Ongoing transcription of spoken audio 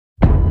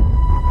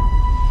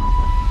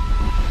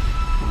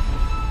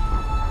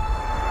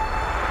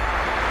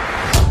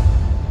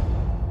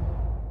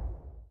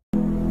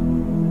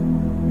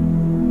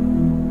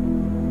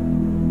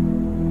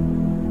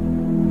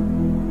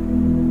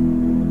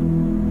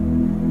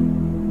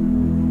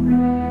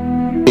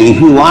if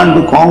you want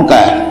to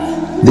conquer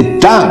the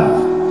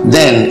tongue,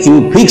 then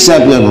you fix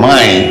up your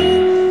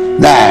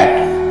mind that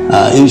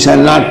you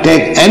shall not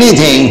take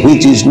anything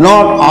which is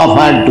not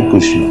offered to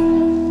Krishna.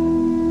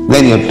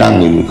 Then your tongue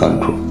will be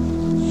controlled.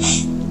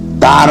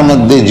 Tar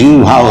madhye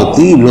jiv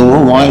bhavati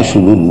lohomoy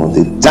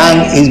sudurmati.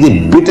 Tongue is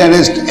the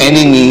bitterest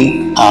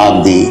enemy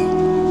of the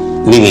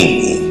living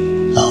being.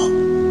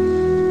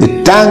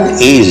 The tongue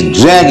is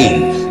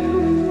dragging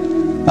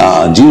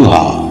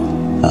jivha.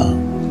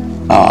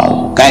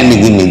 Kindly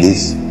give me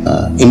this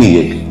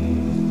immediately.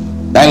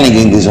 Kindly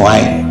give me this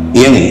wine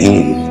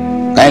immediately.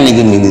 Kindly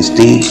give me this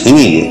tea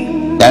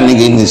immediately. Kindly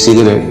give me this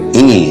cigarette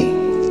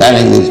immediately.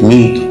 Kindly give me this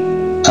meat.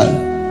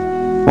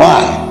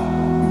 Why?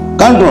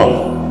 Control.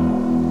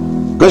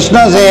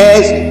 Krishna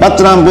says,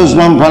 Patram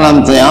Pushpam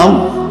Phalam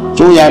Tayam,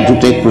 so you have to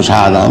take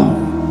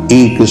prasadam,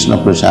 eat Krishna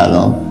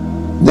prasadam,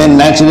 then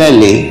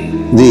naturally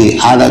the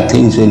other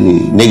things will be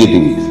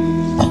negative.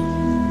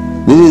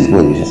 This is the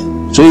position.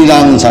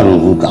 Sridam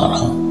Sarvabhutana.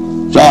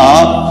 So,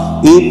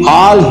 if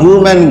all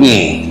human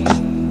being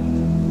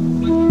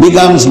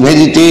becomes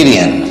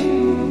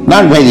vegetarian,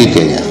 not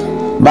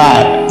vegetarian,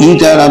 but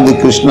eater of the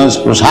Krishna's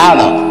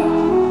prasadam,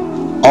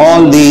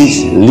 all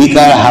these liquor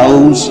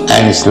house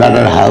and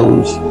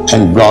slaughterhouse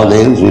and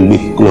brothels will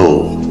be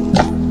closed.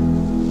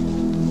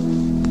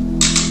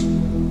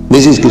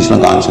 This is Krishna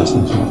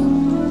consciousness.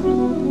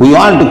 We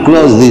want to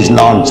close this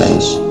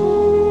nonsense.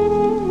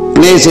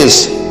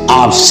 Places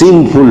of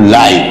sinful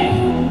life,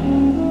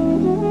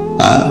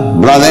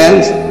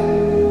 brothels,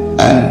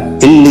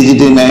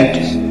 illegitimate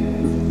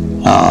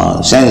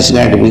sense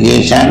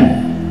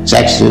gratification,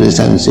 sex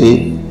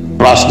relationship,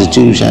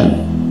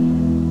 prostitution.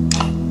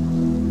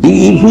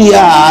 If we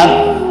are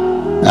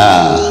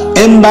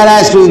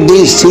embarrassed with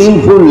this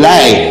sinful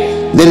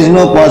life, there is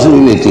no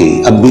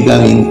possibility of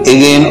becoming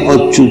again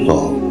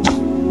Achyuta.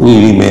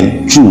 We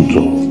remain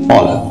Chuta,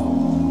 fallen.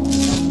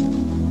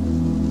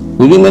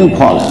 We remain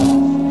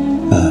fallen.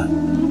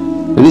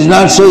 It is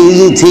not so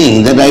easy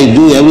thing that I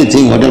do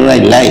everything, whatever I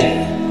like.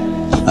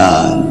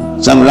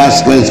 Some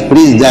rascals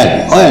preach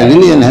that,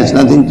 religion has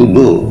nothing to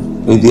do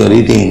with your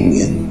eating.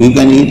 You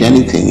can eat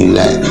anything you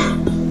like,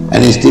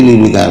 and still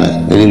you become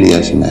a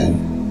religious man.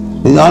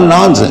 It's all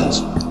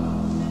nonsense.